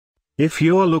If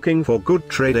you're looking for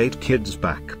Goodtrade8 kids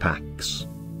backpacks,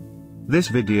 this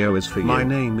video is for you. My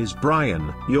name is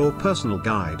Brian, your personal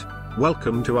guide.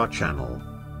 Welcome to our channel.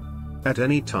 At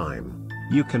any time,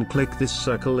 you can click this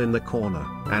circle in the corner,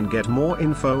 and get more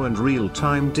info and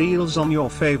real-time deals on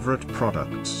your favorite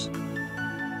products.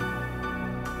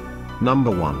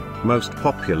 Number 1, Most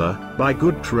Popular, by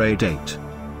Goodtrade8.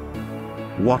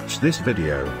 Watch this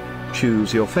video.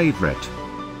 Choose your favorite.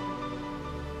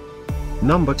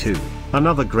 Number 2,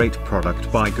 another great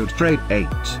product by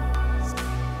Goodtrade8.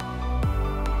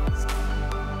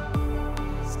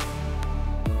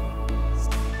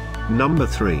 Number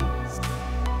 3.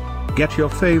 Get your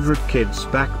favorite kids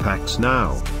backpacks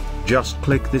now. Just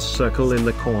click this circle in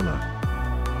the corner.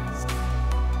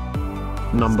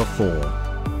 Number 4.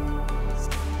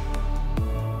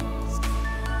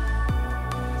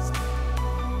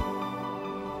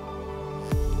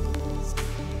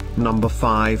 Number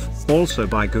 5, also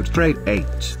by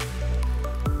Goodtrade8.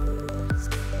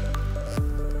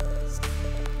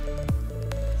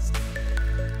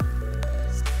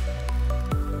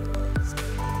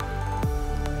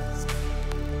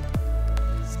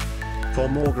 For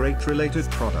more great related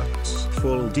products,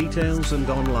 full details and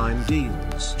online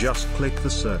deals, just click the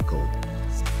circle.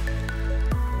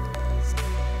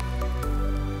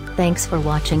 Thanks for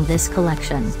watching this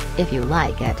collection. If you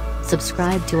like it,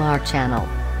 subscribe to our channel.